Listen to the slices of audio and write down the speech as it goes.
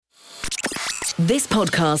This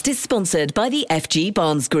podcast is sponsored by the FG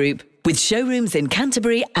Barnes Group, with showrooms in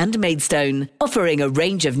Canterbury and Maidstone, offering a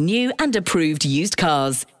range of new and approved used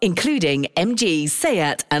cars, including MG,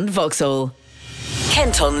 Seat and Vauxhall.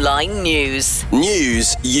 Kent Online News.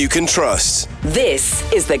 News you can trust.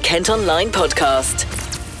 This is the Kent Online Podcast.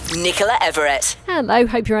 Nicola Everett. Hello,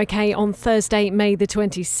 hope you're okay on Thursday, May the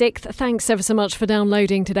 26th. Thanks ever so much for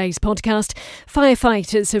downloading today's podcast.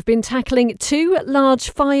 Firefighters have been tackling two large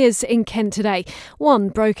fires in Kent today. One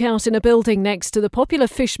broke out in a building next to the popular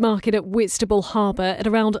fish market at Whitstable Harbour at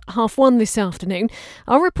around 1:30 this afternoon.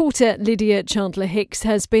 Our reporter Lydia Chantler-Hicks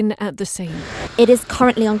has been at the scene. It is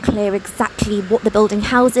currently unclear exactly what the building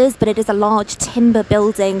houses, but it is a large timber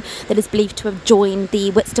building that is believed to have joined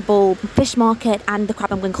the Whitstable fish market and the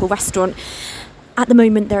Crab and Winkle restaurant. At the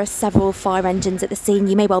moment, there are several fire engines at the scene.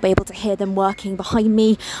 You may well be able to hear them working behind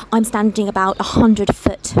me. I'm standing about 100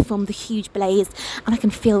 foot from the huge blaze, and I can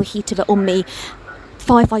feel the heat of it on me.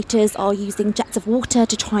 Firefighters are using jets of water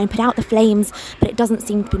to try and put out the flames, but it doesn't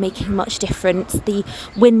seem to be making much difference. The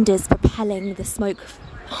wind is propelling the smoke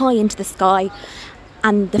high into the sky,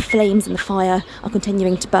 and the flames and the fire are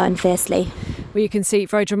continuing to burn fiercely. Well, you can see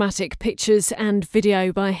very dramatic pictures and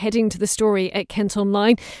video by heading to the story at Kent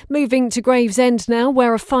Online. Moving to Gravesend now,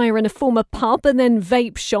 where a fire in a former pub and then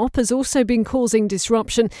vape shop has also been causing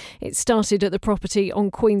disruption. It started at the property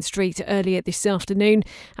on Queen Street earlier this afternoon.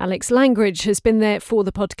 Alex Langridge has been there for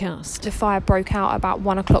the podcast. The fire broke out about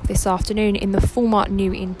 1 o'clock this afternoon in the former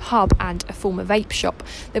New Inn pub and a former vape shop.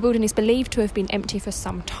 The building is believed to have been empty for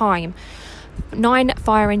some time. 9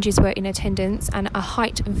 fire engines were in attendance and a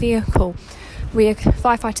height vehicle.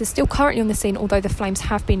 Firefighters still currently on the scene, although the flames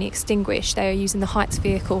have been extinguished. They are using the Heights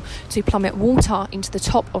vehicle to plummet water into the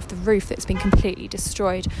top of the roof that's been completely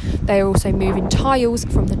destroyed. They are also moving tiles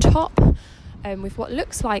from the top with what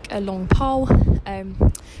looks like a long pole,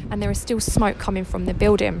 and there is still smoke coming from the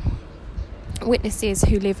building. Witnesses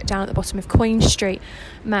who live down at the bottom of Queen Street,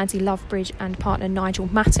 Mandy Lovebridge and partner Nigel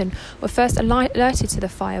Matton, were first alerted to the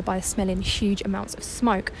fire by smelling huge amounts of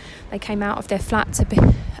smoke. They came out of their flat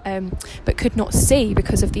but could not see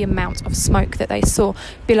because of the amount of smoke that they saw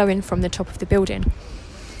billowing from the top of the building.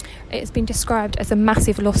 It has been described as a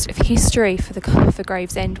massive loss of history for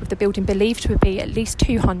Gravesend, with the building believed to be at least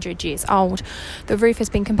 200 years old. The roof has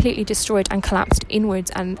been completely destroyed and collapsed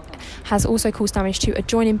inwards, and has also caused damage to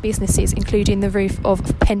adjoining businesses, including the roof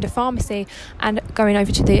of Pender Pharmacy, and going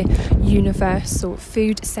over to the Universal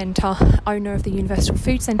Food Centre. Owner of the Universal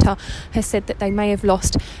Food Centre has said that they may have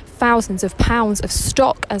lost thousands of pounds of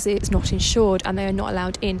stock as it's not insured and they are not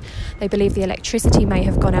allowed in. They believe the electricity may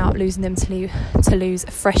have gone out, losing them to lose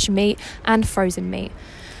fresh meat and frozen meat.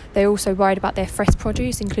 They're also worried about their fresh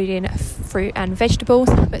produce, including fruit and vegetables,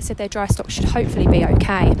 but said their dry stock should hopefully be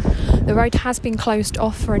okay. The road has been closed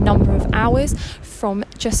off for a number of hours from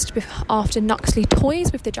just after Nuxley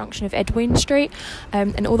Toys with the junction of Edwin Street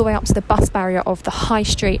and all the way up to the bus barrier of the High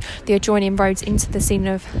Street. The adjoining roads into the scene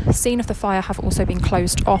of the fire have also been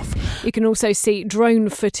closed off. You can also see drone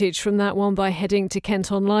footage from that one by heading to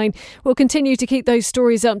Kent Online. We'll continue to keep those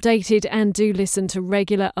stories updated, and do listen to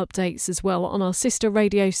regular updates as well on our sister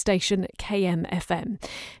radio station KMFM.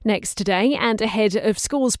 Next today, and ahead of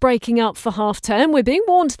schools breaking up for half-term, we're being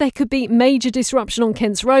warned there could be major disruption on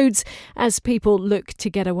Kent's roads as people look to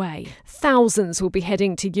get away. Thousands will be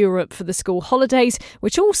heading to Europe for the school holidays,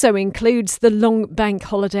 which also includes the long bank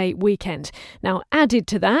holiday weekend. Now, added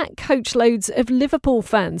to that, coachloads of Liverpool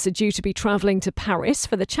fans are due to be travelling to Paris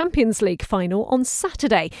for the Champions League final on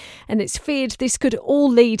Saturday, and it's feared this could all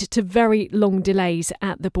lead to very long delays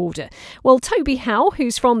at the border. Well, Toby Howe,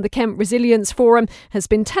 who's from the Kent Resilience Forum, has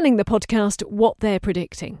been telling the podcast what they're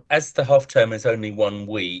predicting. As the half term is only 1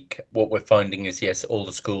 week, what we're finding is, yes, all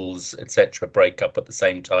the schools, etc., break up at the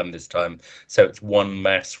same time this time. So it's one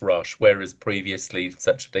mass rush, whereas previously,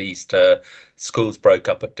 such as Easter, schools broke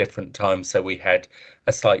up at different times. So we had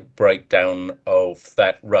a slight breakdown of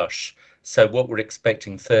that rush. So what we're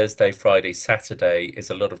expecting Thursday, Friday, Saturday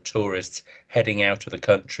is a lot of tourists heading out of the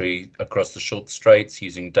country across the short straits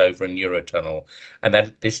using Dover and Eurotunnel. And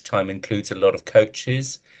that this time includes a lot of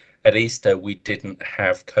coaches. At Easter, we didn't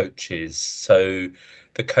have coaches. So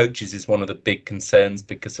the coaches is one of the big concerns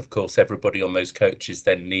because, of course, everybody on those coaches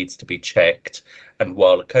then needs to be checked. And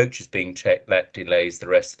while a coach is being checked, that delays the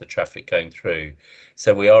rest of the traffic going through.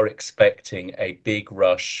 So we are expecting a big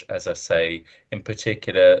rush, as I say, in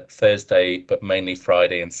particular Thursday, but mainly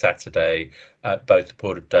Friday and Saturday at both the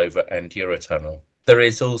Port of Dover and Eurotunnel. There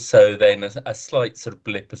is also then a slight sort of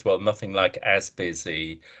blip as well, nothing like as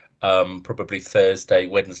busy probably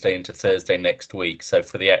Wednesday into Thursday next week. So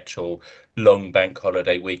for the actual long bank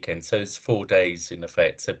holiday weekend. So it's 4 days in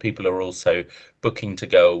effect. So people are also booking to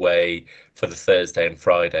go away for the Thursday and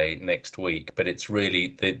Friday next week. But it's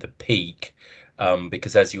really the peak.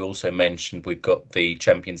 Because as you also mentioned, we've got the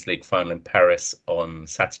Champions League final in Paris on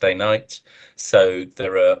Saturday night. So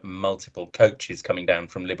there are multiple coaches coming down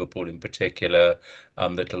from Liverpool in particular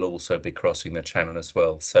that will also be crossing the channel as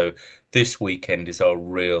well. So this weekend is our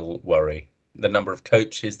real worry. The number of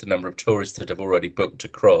coaches, the number of tourists that have already booked to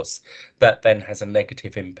cross, that then has a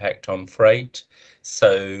negative impact on freight.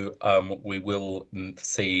 So we will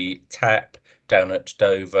see TAP down at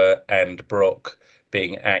Dover and Brock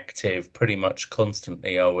being active pretty much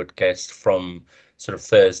constantly, I would guess, from sort of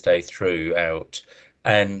Thursday throughout.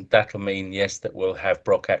 And that'll mean, yes, that we'll have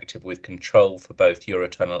Brock active with control for both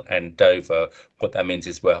Eurotunnel and Dover. What that means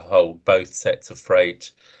is we'll hold both sets of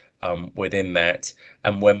freight within that.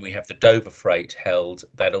 And when we have the Dover freight held,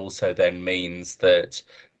 that also then means that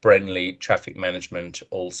Brenly traffic management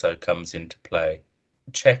also comes into play.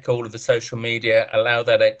 Check all of the social media, allow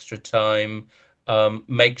that extra time.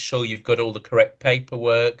 Make sure you've got all the correct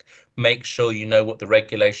paperwork. Make sure you know what the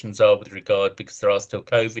regulations are with regard, because there are still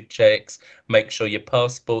COVID checks. Make sure your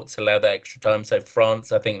passports allow that extra time. So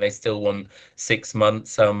France, I think they still want 6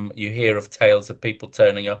 months. You hear of tales of people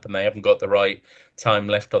turning up and they haven't got the right time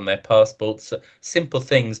left on their passports. Simple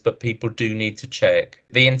things, but people do need to check.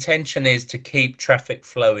 The intention is to keep traffic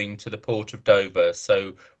flowing to the port of Dover.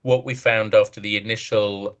 So what we found after the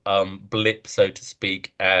initial blip, so to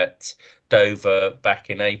speak, at Dover back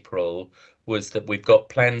in April was that we've got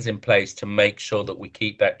plans in place to make sure that we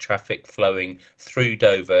keep that traffic flowing through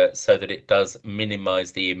Dover so that it does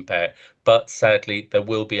minimise the impact. But sadly, there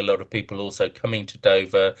will be a lot of people also coming to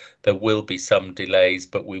Dover. There will be some delays,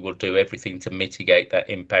 but we will do everything to mitigate that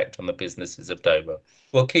impact on the businesses of Dover.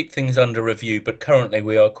 We'll keep things under review, but currently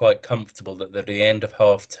we are quite comfortable that at the end of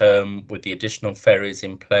half term, with the additional ferries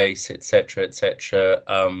in place, etc.,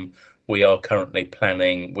 we are currently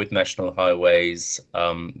planning with National Highways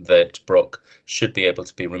that Brock should be able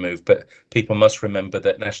to be removed. But people must remember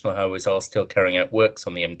that National Highways are still carrying out works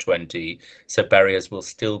on the M20, so barriers will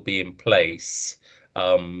still be in place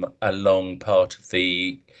along part of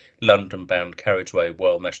the London-bound carriageway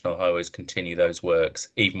while National Highways continue those works,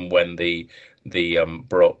 even when the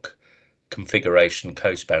Brock configuration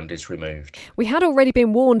coastbound is removed. We had already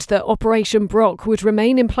been warned that Operation Brock would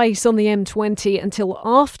remain in place on the M20 until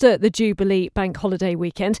after the Jubilee bank holiday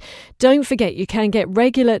weekend. Don't forget you can get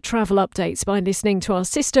regular travel updates by listening to our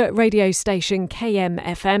sister radio station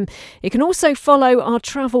KMFM. You can also follow our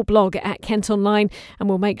travel blog at Kent Online, and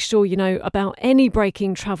we'll make sure you know about any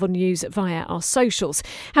breaking travel news via our socials.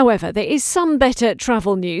 However, there is some better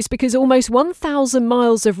travel news because almost 1,000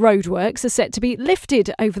 miles of roadworks are set to be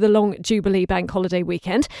lifted over the long Jubilee bank holiday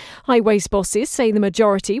weekend. Highways bosses say the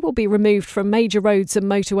majority will be removed from major roads and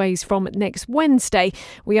motorways from next Wednesday.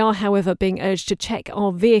 We are, however, being urged to check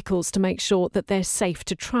our vehicles to make sure that they're safe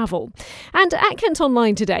to travel. And at Kent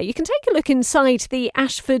Online today, you can take a look inside the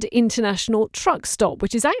Ashford International Truck Stop,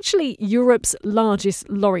 which is actually Europe's largest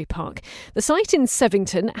lorry park. The site in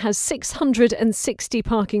Sevington has 660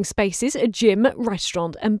 parking spaces, a gym,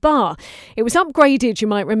 restaurant and bar. It was upgraded, you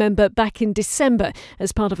might remember, back in December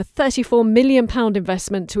as part of a £34 million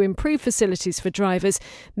investment to improve facilities for drivers,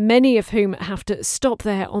 many of whom have to stop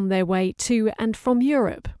there on their way to and from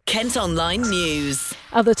Europe. Kent Online News.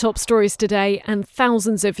 Other top stories today, and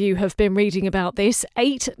thousands of you have been reading about this.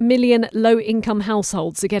 8 million low-income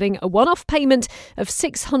households are getting a one-off payment of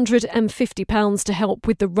 £650 to help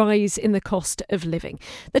with the rise in the cost of living.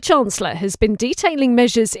 The Chancellor has been detailing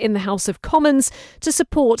measures in the House of Commons to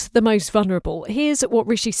support the most vulnerable. Here's what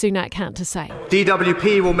Rishi Sunak had to say.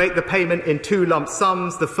 DWP will make the payment in 2 lump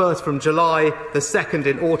sums, the first from July, the second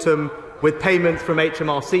in autumn, with payments from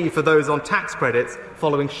HMRC for those on tax credits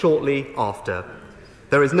following shortly after.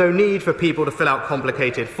 There is no need for people to fill out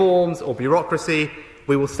complicated forms or bureaucracy.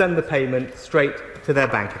 We will send the payment straight to their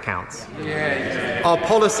bank accounts. Our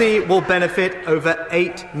policy will benefit over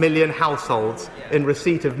 8 million households in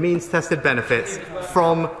receipt of means-tested benefits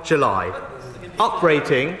from July.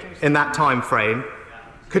 Uprating in that time frame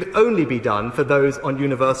could only be done for those on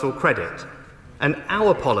universal credit, and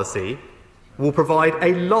our policy will provide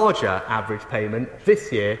a larger average payment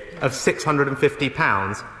this year of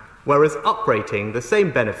 £650, whereas uprating the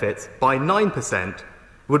same benefits by 9%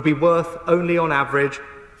 would be worth only on average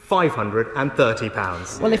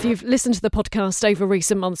 £530. Well, if you've listened to the podcast over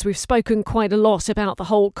recent months, we've spoken quite a lot about the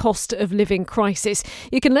whole cost of living crisis.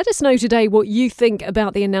 You can let us know today what you think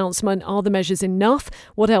about the announcement. Are the measures enough?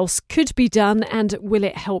 What else could be done? And will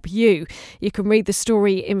it help you? You can read the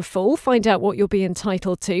story in full, find out what you'll be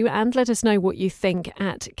entitled to, and let us know what you think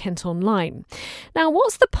at Kent Online. Now,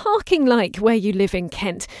 what's the parking like where you live in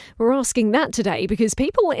Kent? We're asking that today because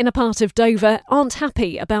people in a part of Dover aren't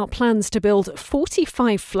happy about plans to build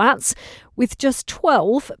 45 flats with just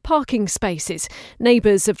 12 parking spaces.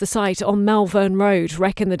 Neighbours of the site on Malvern Road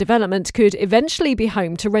reckon the development could eventually be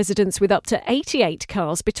home to residents with up to 88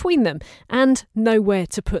 cars between them and nowhere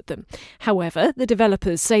to put them. However, the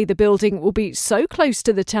developers say the building will be so close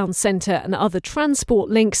to the town centre and other transport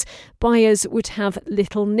links, buyers would have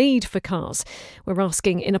little need for cars. We're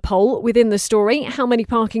asking in a poll within the story how many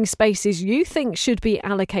parking spaces you think should be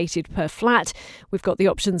allocated per flat. We've got the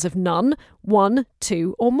options of none, 1,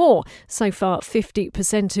 2 or more. So far,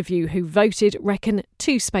 50% of you who voted reckon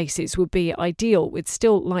 2 spaces would be ideal. We'd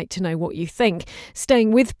still like to know what you think.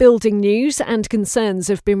 Staying with building news, and concerns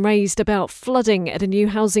have been raised about flooding at a new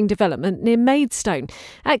housing development near Maidstone.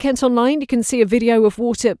 At Kent Online, you can see a video of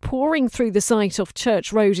water pouring through the site off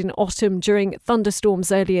Church Road in Ottham during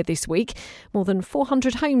thunderstorms earlier this week. More than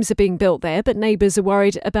 400 homes are being built there, but neighbours are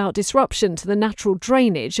worried about disruption to the natural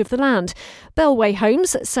drainage of the land. Bellway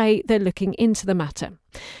Homes say they're looking into the matter.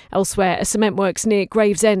 Elsewhere, a cement works near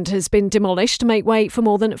Gravesend has been demolished to make way for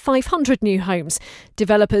more than 500 new homes.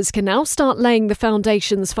 Developers can now start laying the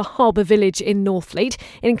foundations for Harbour Village in Northfleet.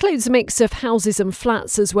 It includes a mix of houses and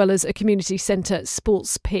flats, as well as a community centre,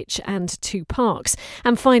 sports pitch and 2 parks.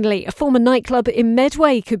 And finally, a former nightclub in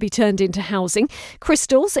Medway could be turned into housing.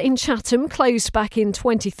 Crystals in Chatham closed back in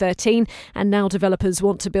 2013, and now developers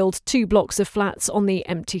want to build 2 blocks of flats on the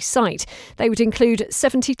empty site. They would include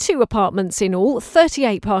 72 apartments in all, 38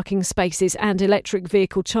 parking spaces and electric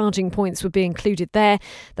vehicle charging points would be included there.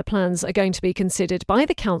 The plans are going to be considered by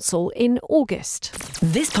the council in August.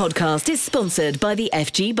 This podcast is sponsored by the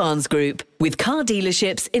FG Barnes Group, with car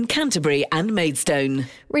dealerships in Canterbury and Maidstone.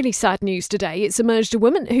 Really sad news today. It's emerged a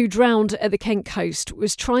woman who drowned at the Kent coast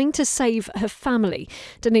was trying to save her family.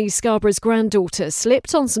 Denise Scarborough's granddaughter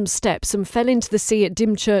slipped on some steps and fell into the sea at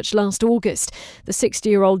Dymchurch last August. The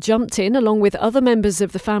 60-year-old jumped in along with other members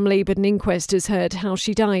of the family, but an inquest has heard how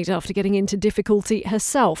she died after getting into difficulty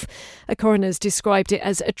herself. A coroner's described it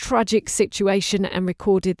as a tragic situation and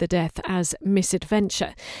recorded the death as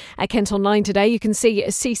misadventure. At Kent Online today, you can see a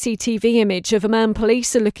CCTV image of a man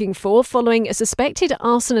police are looking for following a suspected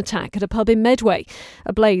arson attack at a pub in Medway.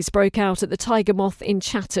 A blaze broke out at the Tiger Moth in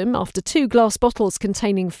Chatham after 2 glass bottles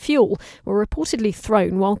containing fuel were reportedly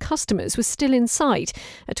thrown while customers were still inside.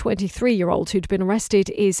 A 23-year-old who'd been arrested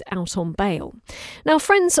is out on bail. Now,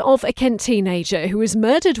 friends of a Kent teenager who was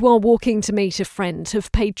murdered while walking to meet a friend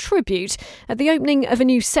have paid tribute at the opening of a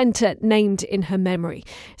new centre named in her memory.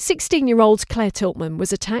 16-year-old Claire Tiltman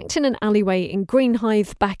was attacked in an alleyway in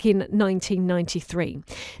Greenhithe back in 1993.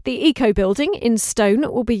 The Eco Building in Stone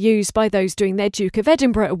will be used by those doing their Duke of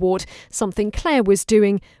Edinburgh Award, something Claire was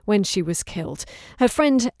doing when she was killed. Her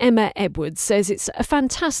friend Emma Edwards says it's a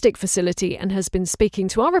fantastic facility and has been speaking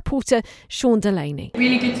to our reporter Sean Delaney.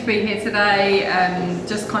 Really good to be here today,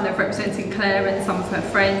 just kind of representing Claire and some of her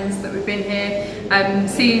friends that we've been here.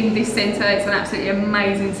 Seeing this centre, it's an absolutely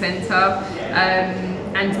amazing centre,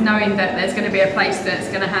 and knowing that there's going to be a place that's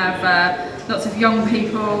going to have lots of young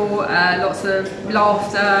people, lots of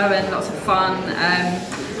laughter and lots of fun,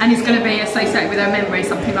 and it's going to be associated with her memory,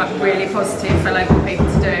 something like really positive for local people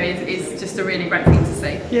to do. Is just a really great thing to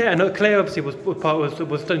see. Yeah, and Claire obviously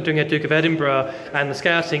was doing her Duke of Edinburgh and the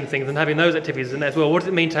scouting things and having those activities in there as well. What does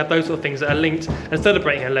it mean to have those sort of things that are linked and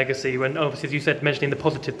celebrating her legacy when, obviously, as you said, mentioning the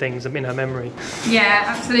positive things in her memory? Yeah,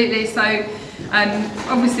 absolutely. So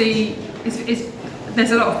obviously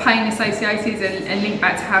there's a lot of pain associated and linked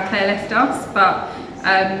back to how Claire left us, but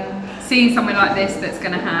seeing something like this that's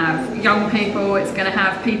going to have young people, it's going to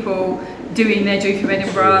have people doing their Duke of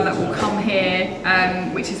Edinburgh that will come here,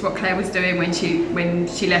 which is what Claire was doing when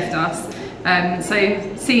she left us.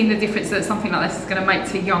 So seeing the difference that something like this is going to make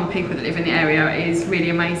to young people that live in the area is really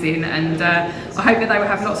amazing, and I hope that they will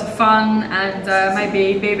have lots of fun and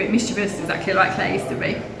maybe be a bit mischievous, exactly like Claire used to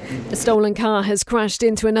be. A stolen car has crashed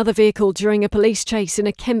into another vehicle during a police chase in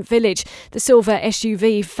a Kent village. The silver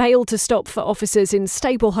SUV failed to stop for officers in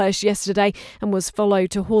Staplehurst yesterday and was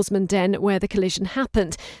followed to Horsman where the collision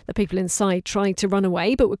happened. The people inside tried to run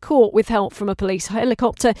away but were caught with help from a police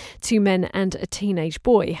helicopter. 2 men and a teenage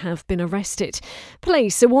boy have been arrested.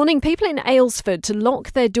 Police are warning people in Aylesford to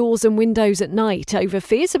lock their doors and windows at night over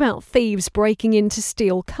fears about thieves breaking in to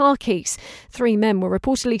steal car keys. 3 men were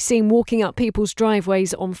reportedly seen walking up people's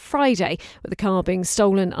driveways on Friday, with the car being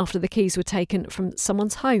stolen after the keys were taken from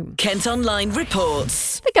someone's home. Kent Online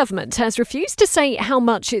reports. The government has refused to say how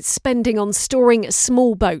much it's spending on storing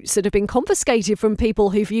small boats that have been confiscated from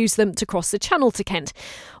people who've used them to cross the Channel to Kent.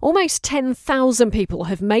 Almost 10,000 people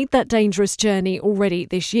have made that dangerous journey already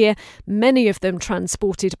this year, many of them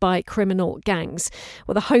transported by criminal gangs.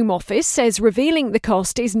 Well, the Home Office says revealing the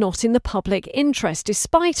cost is not in the public interest,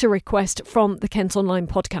 despite a request from the Kent Online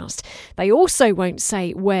podcast. They also won't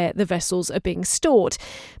say where the vessels are being stored.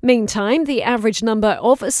 Meantime, the average number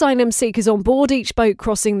of asylum seekers on board each boat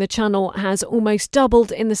crossing the Channel has almost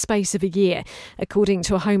doubled in the space of a year. According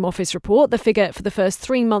to a Home Office report, the figure for the first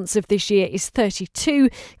 3 months of this year is 32,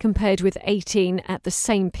 compared with 18 at the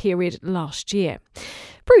same period last year.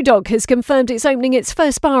 Brewdog has confirmed it's opening its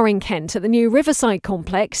first bar in Kent at the new Riverside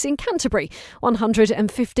complex in Canterbury.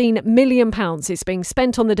 £115 million is being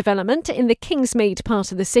spent on the development in the Kingsmead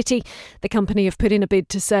part of the city. The company have put in a bid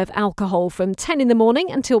to serve alcohol from 10 in the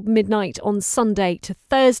morning until midnight on Sunday to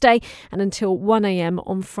Thursday and until 1 a.m.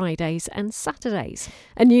 on Fridays and Saturdays.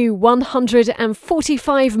 A new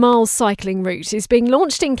 145-mile cycling route is being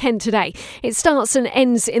launched in Kent today. It starts and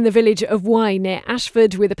ends in the village of Wye near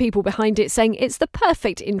Ashford, with the people behind it saying it's the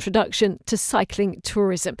perfect introduction to cycling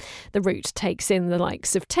tourism. The route takes in the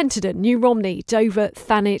likes of Tenterden, New Romney, Dover,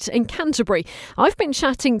 Thanet and Canterbury. I've been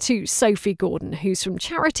chatting to Sophie Gordon, who's from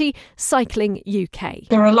charity Cycling UK.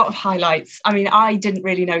 There are a lot of highlights. I mean, I didn't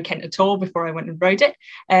really know Kent at all before I went and rode it.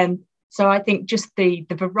 So I think just the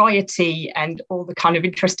variety and all the kind of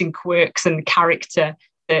interesting quirks and character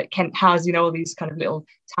that Kent has, you know, all these kind of little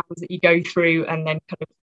towns that you go through, and then kind of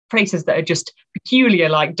places that are just peculiar,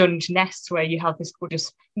 like Dunge Nests, where you have this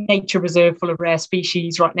gorgeous nature reserve full of rare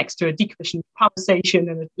species right next to a decommissioned power station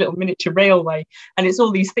and a little miniature railway. And it's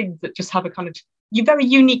all these things that just have a kind of very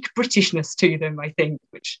unique Britishness to them, I think,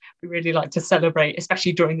 which we really like to celebrate,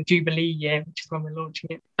 especially during the Jubilee year, which is when we're launching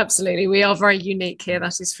it. Absolutely. We are very unique here,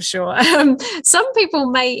 that is for sure. Some people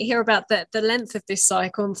may hear about the length of this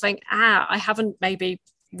cycle and think, I haven't maybe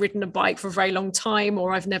ridden a bike for a very long time,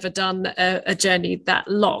 or I've never done a journey that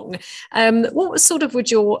long. What would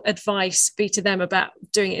your advice be to them about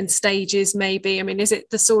doing it in stages, maybe? I mean, is it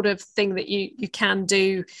the sort of thing that you can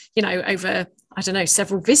do, you know, over, I don't know,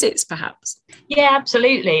 several visits perhaps? Yeah,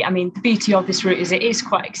 absolutely. I mean, the beauty of this route is it is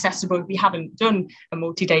quite accessible if you haven't done a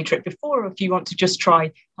multi-day trip before, or if you want to just try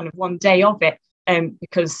kind of one day of it,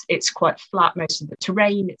 because it's quite flat, most of the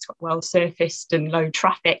terrain, it's got well surfaced and low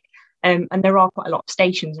traffic. And there are quite a lot of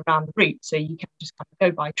stations around the route, so you can just kind of go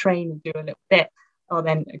by train and do a little bit, or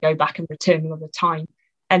then go back and return another time.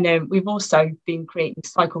 And we've also been creating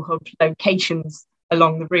cycle hub locations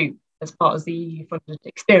along the route as part of the EU-funded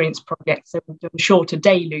experience project. So we've done shorter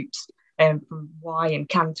day loops from Wye and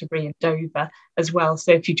Canterbury and Dover as well.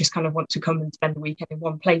 So if you just kind of want to come and spend a weekend in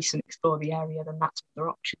one place and explore the area, then that's another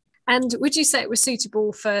option. And would you say it was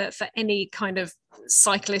suitable for any kind of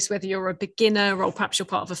cyclist, whether you're a beginner or perhaps you're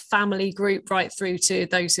part of a family group, right through to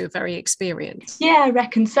those who are very experienced? Yeah, I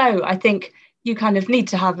reckon so. I think you kind of need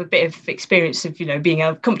to have a bit of experience of, you know, being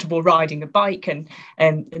comfortable riding a bike and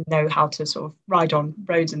know how to sort of ride on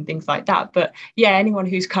roads and things like that. But yeah, anyone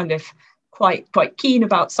who's kind of quite keen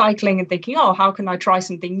about cycling and thinking, how can I try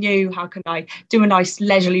something new? How can I do a nice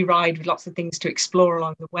leisurely ride with lots of things to explore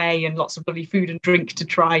along the way and lots of lovely food and drink to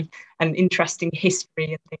try and interesting history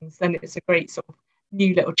and things? Then it's a great sort of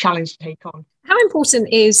new little challenge to take on. How important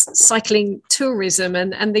is cycling tourism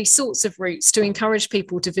and these sorts of routes to encourage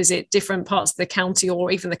people to visit different parts of the county or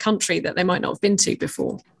even the country that they might not have been to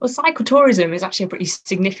before? Well, cycle tourism is actually a pretty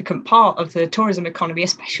significant part of the tourism economy,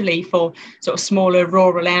 especially for sort of smaller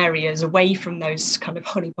rural areas away from those kind of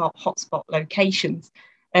honeypot hotspot locations.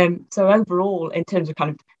 So overall, in terms of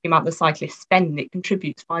kind of the amount the cyclists spend, it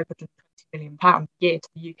contributes £520 million a year to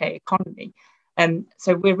the UK economy.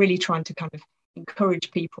 So we're really trying to kind of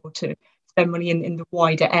encourage people to spend money in the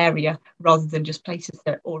wider area rather than just places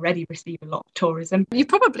that already receive a lot of tourism. You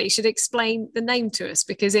probably should explain the name to us,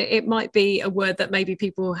 because it might be a word that maybe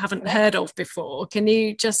people haven't heard of before. Can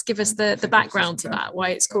you just give us the background to that,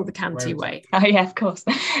 why it's called the Canty Way? Oh yeah, of course.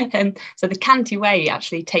 So the Canty Way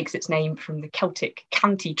actually takes its name from the Celtic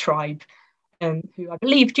Canty tribe, who I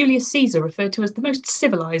believe Julius Caesar referred to as the most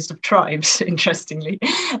civilised of tribes, interestingly.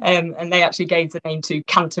 And they actually gave the name to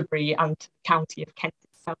Canterbury and the county of Kent.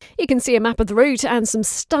 You can see a map of the route and some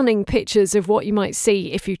stunning pictures of what you might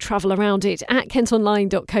see if you travel around it at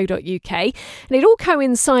kentonline.co.uk. And it all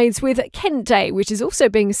coincides with Kent Day, which is also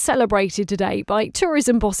being celebrated today by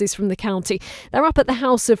tourism bosses from the county. They're up at the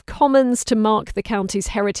House of Commons to mark the county's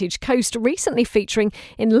heritage coast, recently featuring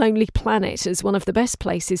in Lonely Planet as one of the best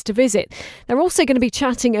places to visit. They're also going to be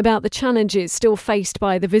chatting about the challenges still faced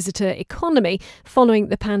by the visitor economy following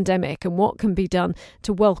the pandemic and what can be done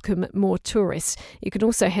to welcome more tourists. You can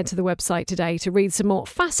also head to the website today to read some more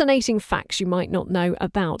fascinating facts you might not know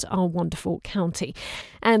about our wonderful county.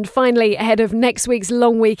 And finally, ahead of next week's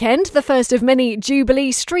long weekend, the first of many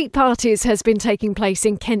Jubilee street parties has been taking place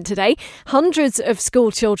in Kent today. Hundreds of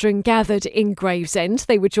school children gathered in Gravesend.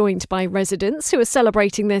 They were joined by residents who are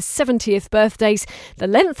celebrating their 70th birthdays, the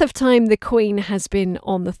length of time the Queen has been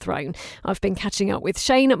on the throne. I've been catching up with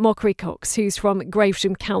Shane Mockery-Cox, who's from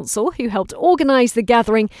Gravesham Council, who helped organise the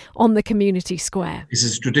gathering on the community square. It's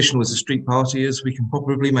as traditional as a street party as we can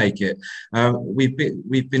probably make it.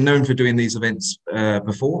 We've been known for doing these events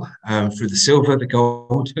before, through the silver, the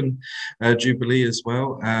golden Jubilee as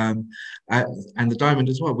well, and the diamond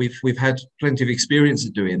as well. We've had plenty of experience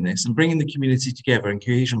at doing this and bringing the community together. And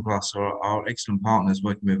Cohesion Plus are our excellent partners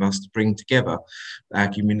working with us to bring together our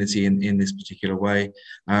community in this particular way.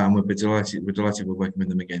 And we're delighted we're working with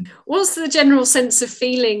them again. What's the general sense of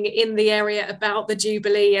feeling in the area about the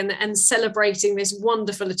Jubilee and celebrating this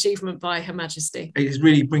wonderful achievement by Her Majesty? It is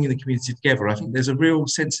really bringing the community together. I think there's a real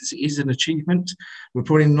sense it is an achievement. We're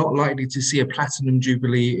probably not likely to see a platinum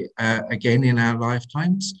Jubilee again in our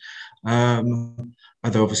lifetimes.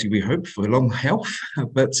 Although obviously we hope for long health,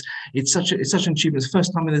 but it's such an achievement. It's the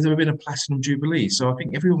first time there's ever been a platinum Jubilee. So I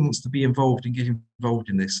think everyone wants to be involved and get involved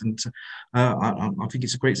in this. And I think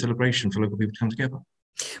it's a great celebration for local people to come together.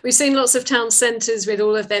 We've seen lots of town centres with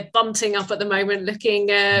all of their bunting up at the moment looking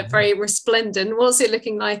very resplendent. What's it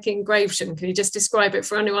looking like in Gravesham? Can you just describe it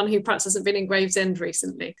for anyone who perhaps hasn't been in Gravesend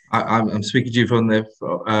recently? I'm speaking to you from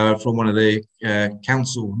one of the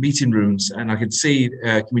council meeting rooms, and I could see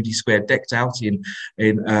Community Square decked out in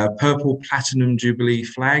purple platinum Jubilee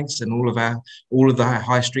flags, and all of the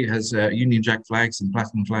high street has Union Jack flags and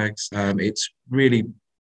platinum flags. It's really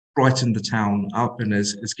brightened the town up and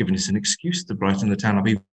has given us an excuse to brighten the town up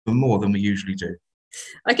even more than we usually do.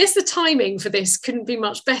 I guess the timing for this couldn't be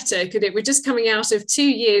much better, could it? We're just coming out of 2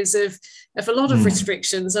 years of a lot of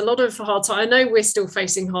restrictions, a lot of hard time. I know we're still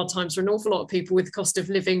facing hard times for an awful lot of people with the cost of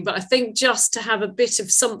living, but I think just to have a bit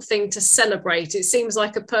of something to celebrate, it seems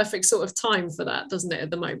like a perfect sort of time for that, doesn't it,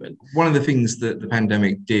 at the moment? One of the things that the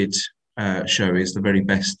pandemic did show is the very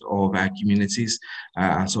best of our communities.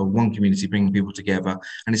 So one community bringing people together,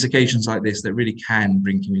 and it's occasions like this that really can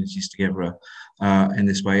bring communities together in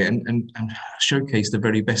this way and showcase the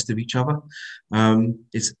very best of each other.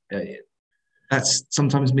 That's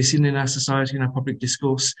sometimes missing in our society, in our public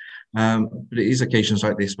discourse, but it is occasions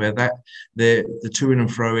like this where the to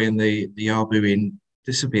and fro in, the arbuing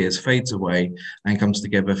disappears, fades away, and comes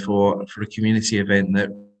together for a community event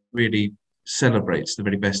that really celebrates the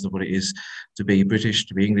very best of what it is to be British,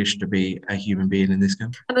 to be English, to be a human being in this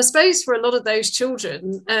country. And I suppose for a lot of those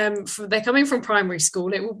children, they're coming from primary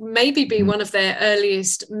school, it will maybe be one of their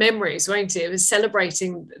earliest memories, won't it, of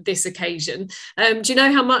celebrating this occasion. Do you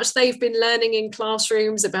know how much they've been learning in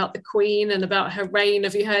classrooms about the Queen and about her reign?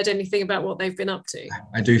 Have you heard anything about what they've been up to?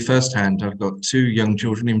 I do firsthand. I've got 2 young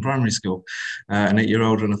children in primary school, an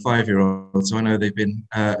 8-year-old and a 5-year-old, so I know they've been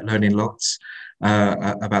learning lots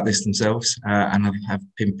about this themselves, and have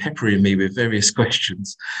been peppering me with various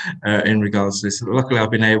questions in regards to this. Luckily, I've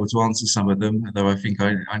been able to answer some of them, though I think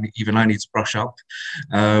I need to brush up.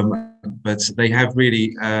 But they have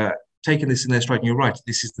really taken this in their stride. And you're right,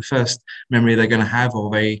 this is the first memory they're going to have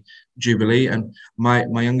of a Jubilee. And my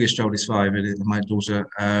youngest child is 5, and my daughter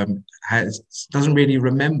doesn't really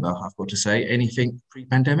remember, I've got to say, anything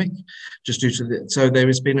pre-pandemic, just due to so there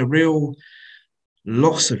has been a real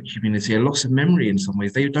loss of community, a loss of memory in some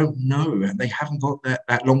ways. They don't know, they haven't got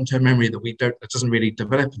that long-term memory that doesn't really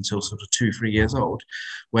develop until sort of 2-3 years old,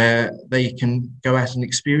 where they can go out and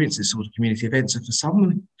experience this sort of community events. And for some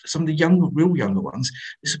of the real younger ones,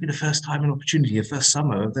 this will be the first time and opportunity, the first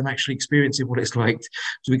summer of them actually experiencing what it's like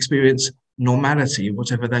to experience normality,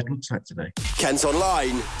 whatever that looks like today. Kent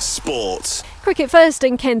Online Sport. Cricket First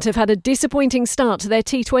and Kent have had a disappointing start to their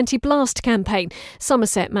T20 Blast campaign.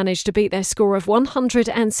 Somerset managed to beat their score of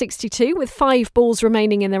 162 with 5 balls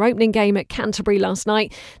remaining in their opening game at Canterbury last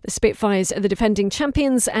night. The Spitfires are the defending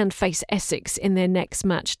champions and face Essex in their next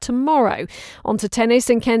match tomorrow. On to tennis,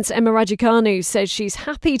 and Kent's Emma Raducanu says she's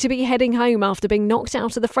happy to be heading home after being knocked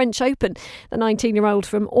out of the French Open. The 19-year-old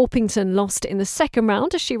from Orpington lost in the second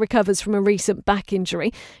round as she recovers from a recent back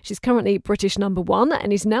injury. She's currently British #1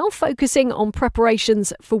 and is now focusing on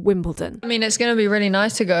preparations for Wimbledon. I mean, it's going to be really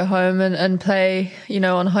nice to go home and play,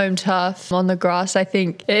 on home turf, on the grass. I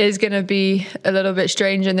think it is going to be a little bit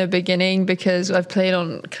strange in the beginning because I've played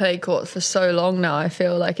on clay court for so long now. I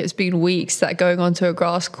feel like it's been weeks that going onto a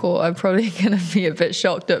grass court, I'm probably going to be a bit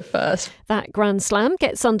shocked at first. That Grand Slam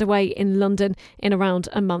gets underway in London in around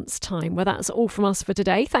a month's time. Well, that's all from us for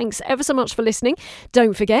today. Thanks ever so much for listening.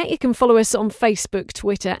 Don't forget, you can follow us on Facebook,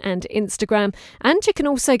 Twitter and Instagram. And you can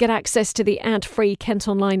also get access to the ad-free Kent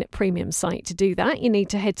Online premium site. To do that, you need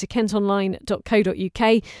to head to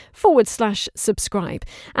kentonline.co.uk/subscribe.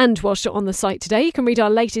 And whilst you're on the site today, you can read our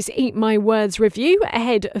latest Eat My Words review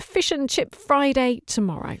ahead of Fish and Chip Friday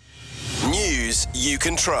tomorrow. News you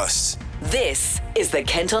can trust. This is the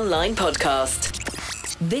Kent Online Podcast.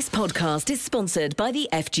 This podcast is sponsored by the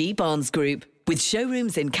FG Barnes Group, with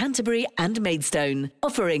showrooms in Canterbury and Maidstone,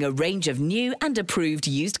 offering a range of new and approved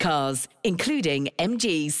used cars, including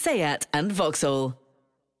MG, Seat and Vauxhall.